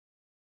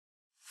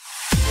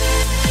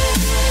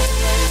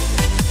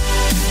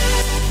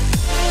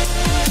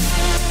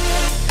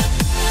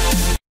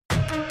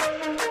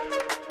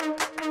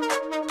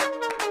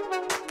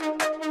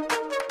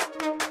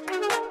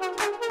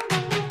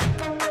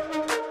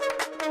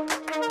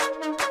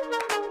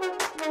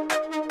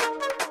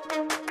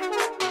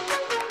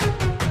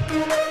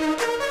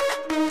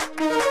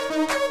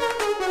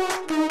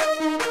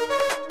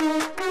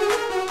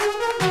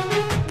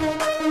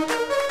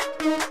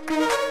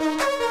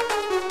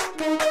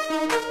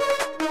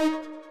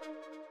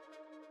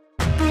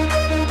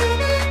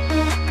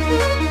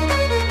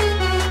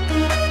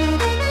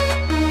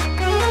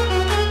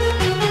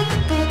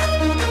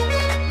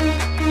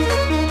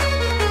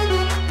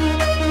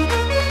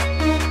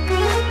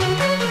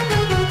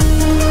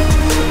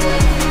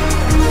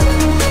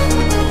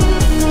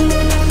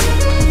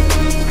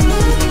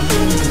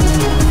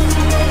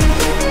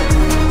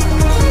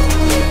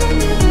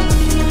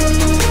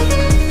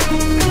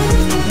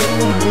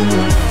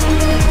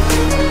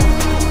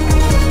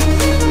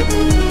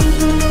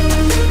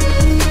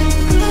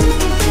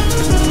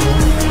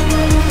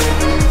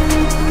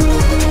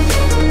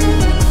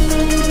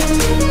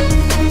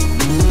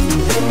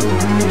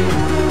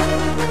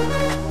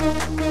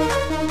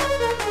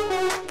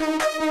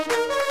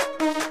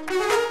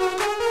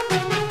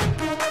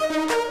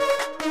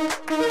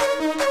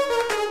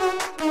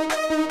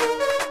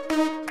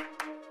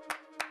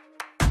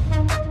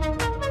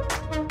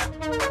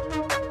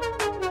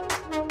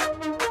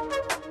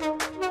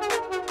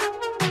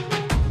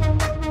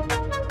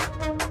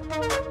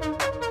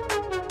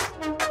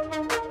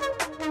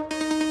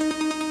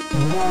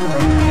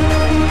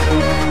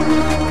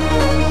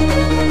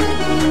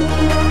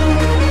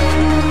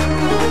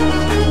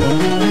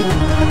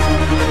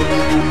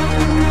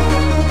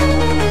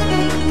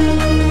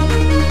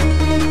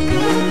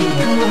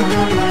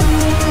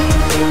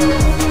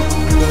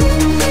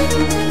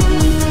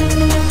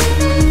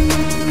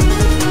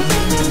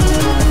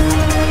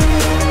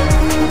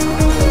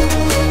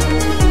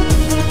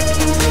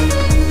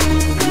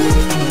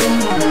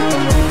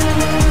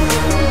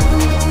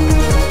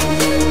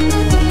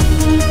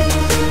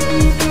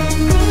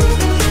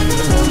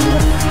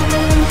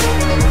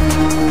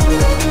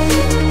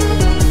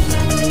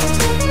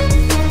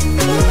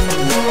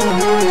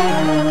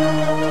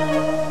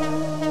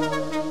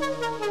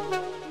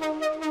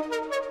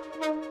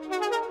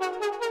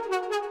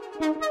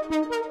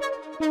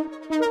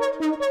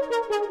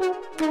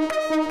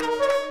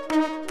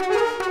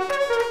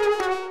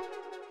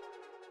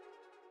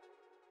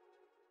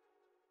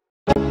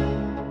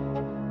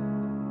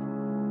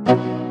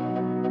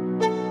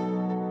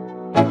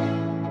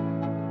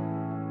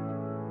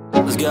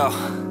Let's go.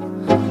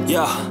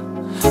 Yo,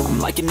 I'm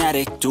like an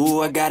addict,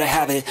 do I gotta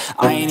have it.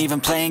 I ain't even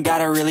playing,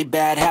 got a really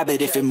bad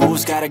habit. If it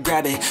moves, gotta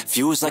grab it,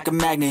 fuse like a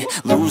magnet.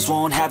 Lose,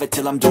 won't have it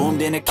till I'm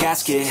doomed in a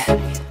casket.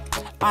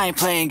 I ain't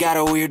playing, got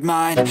a weird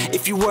mind.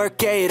 If you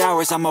work 8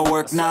 hours, I'ma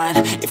work 9.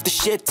 If the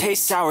shit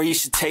tastes sour, you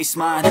should taste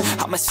mine.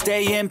 I'ma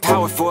stay in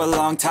power for a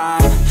long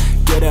time.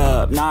 Get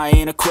up, nah, I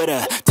ain't a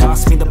quitter.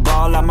 Toss me the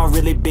ball, I'm a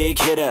really big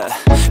hitter.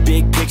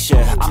 Big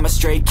picture, I'm a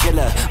straight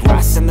killer.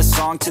 Rising the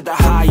song to the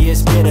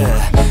highest bidder.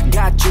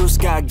 Got juice,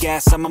 got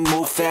gas, I'ma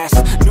move fast.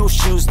 New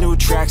shoes, new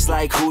tracks,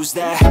 like who's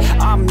that?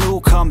 I'm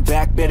new, come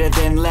back, better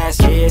than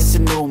last. Yeah, it's a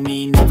new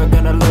me, never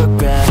gonna look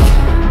back.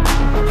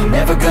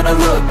 Never gonna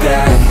look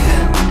back.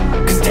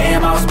 Cause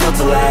damn, I was built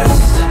to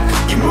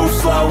last. You move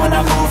slow and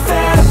I move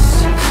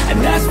fast, and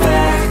that's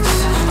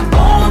facts.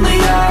 Only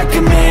I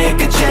can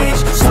make a change.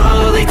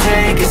 Slowly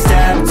take a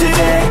step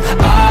today.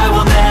 I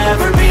will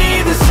never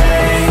be the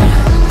same.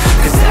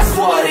 Cause that's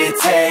what it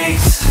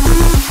takes.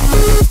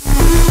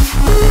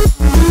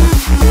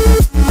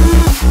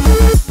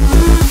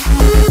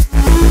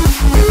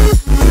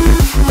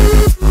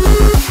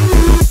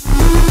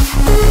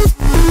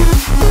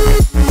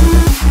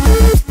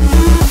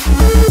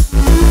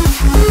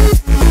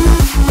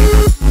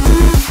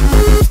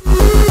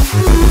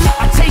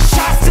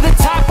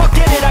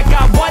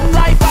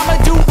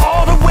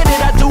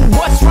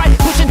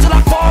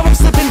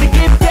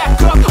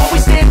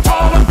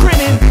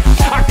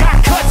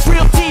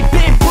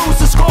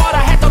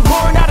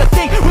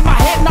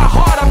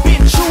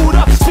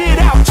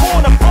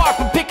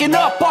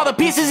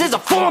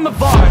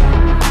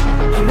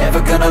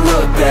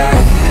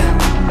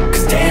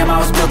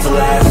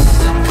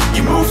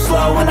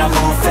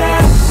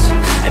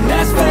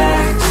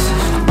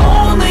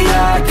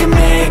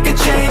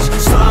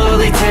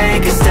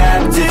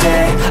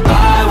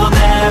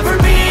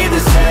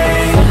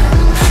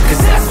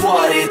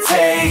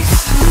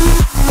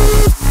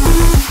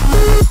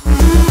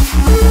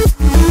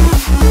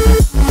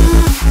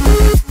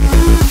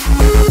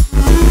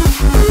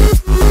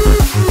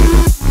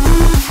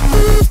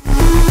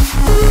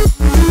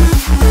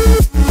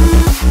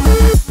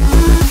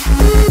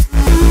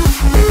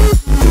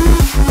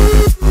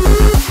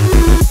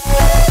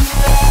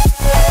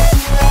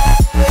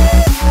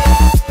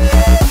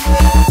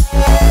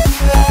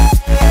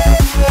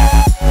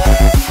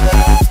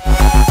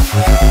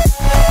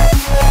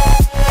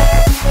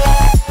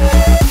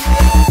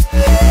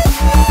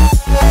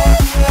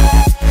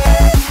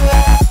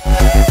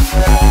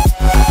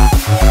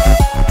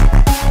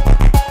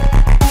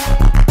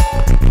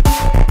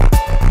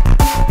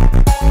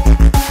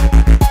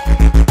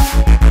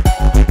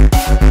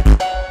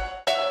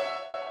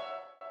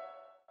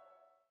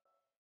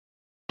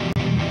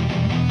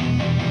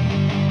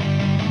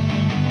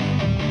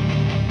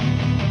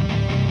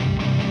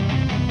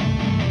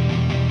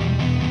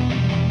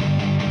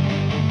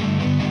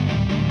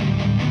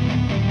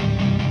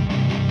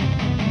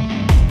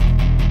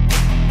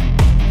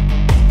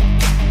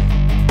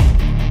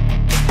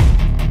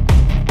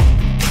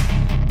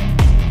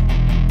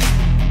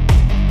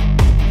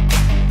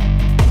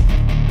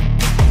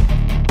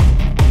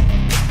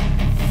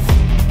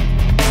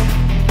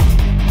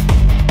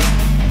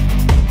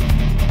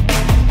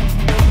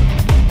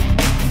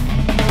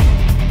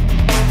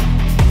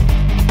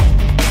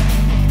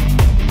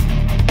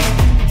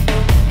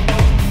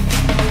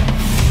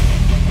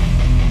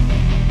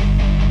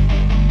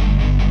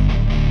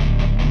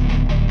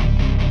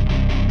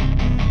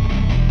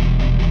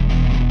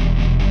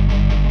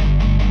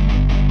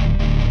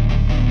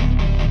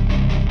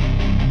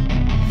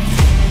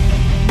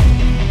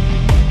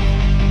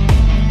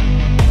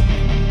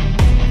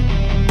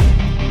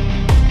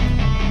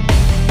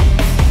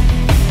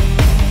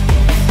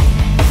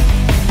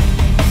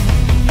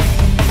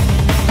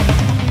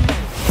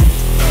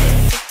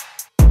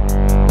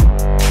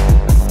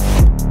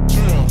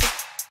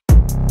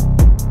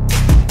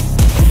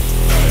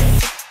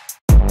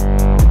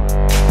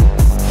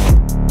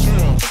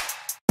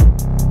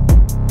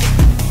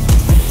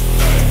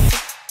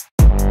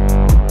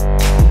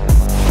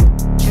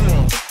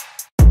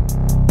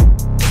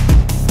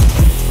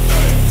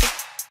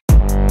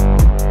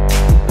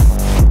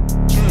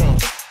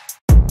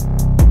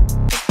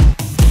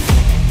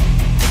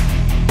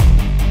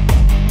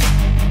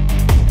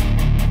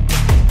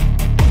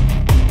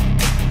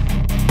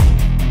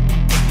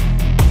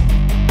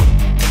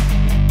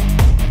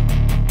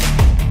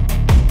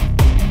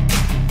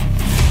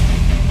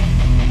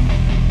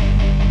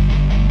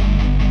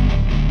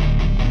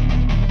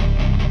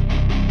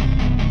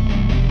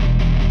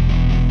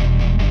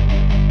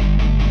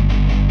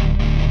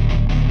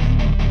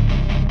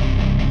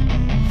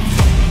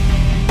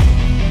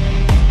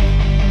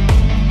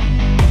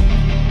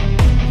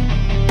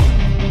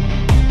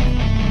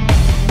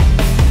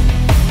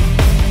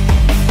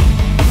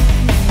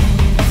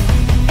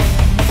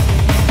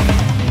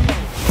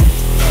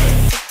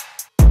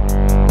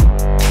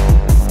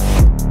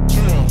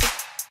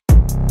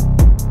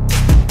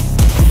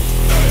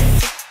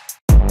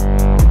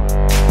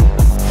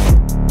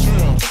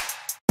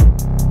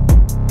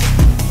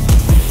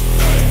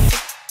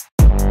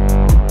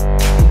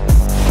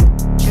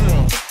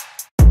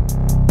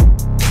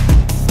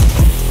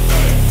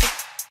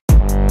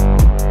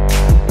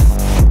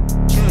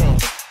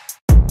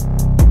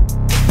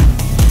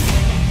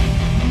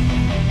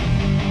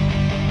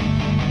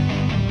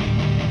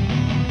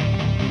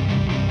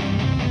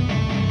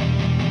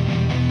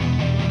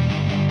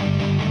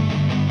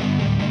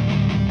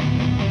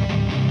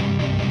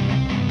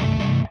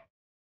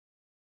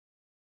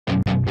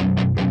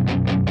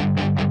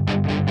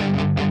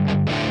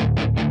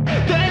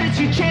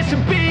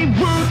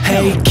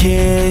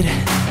 kid,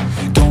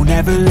 don't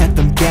ever let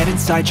them get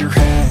inside your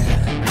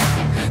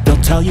head.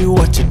 They'll tell you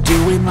what to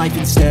do in life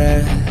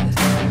instead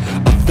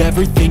of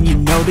everything you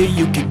know that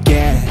you could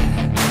get.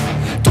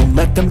 Don't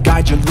let them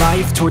guide your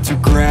life towards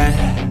regret.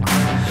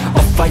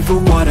 I'll fight for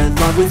what I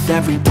love with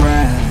every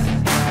breath.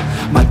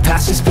 My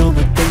past is filled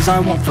with things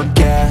I won't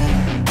forget.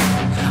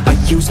 I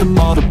use them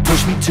all to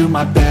push me to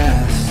my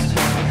best.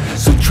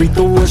 So treat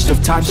the worst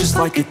of times just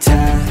like a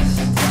test.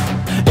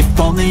 If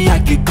only I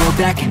could go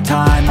back in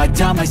time, I'd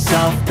tell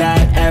myself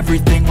that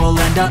everything will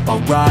end up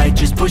alright.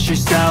 Just push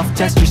yourself,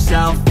 test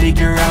yourself,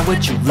 figure out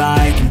what you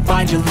like, and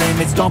find your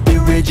limits, don't be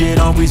rigid,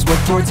 always work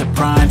towards a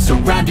prime.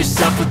 Surround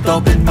yourself with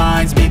open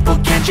minds, people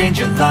can change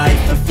your life.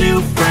 A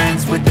few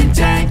friends with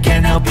intent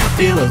can help you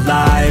feel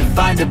alive.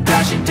 Find a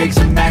passion, take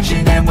some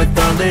action, and with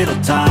a little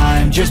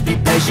time, just be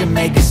patient,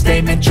 make a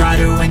statement, try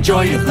to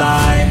enjoy your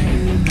life.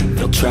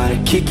 They'll try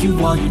to kick you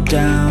while you're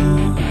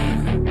down.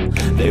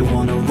 They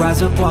wanna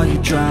rise up while you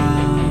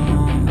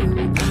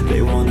drown.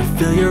 They wanna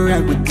fill your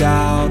head with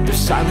doubt. They're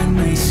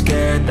silently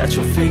scared that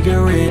you'll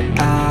figure it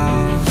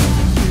out.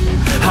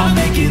 I'll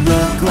make it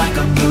look like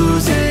I'm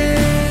losing,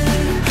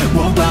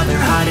 won't bother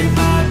hiding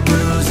my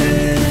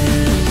bruises.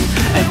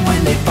 And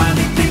when they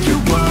finally think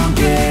you're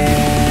wounded,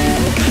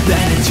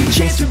 then it's your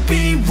chance to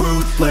be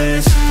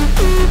ruthless.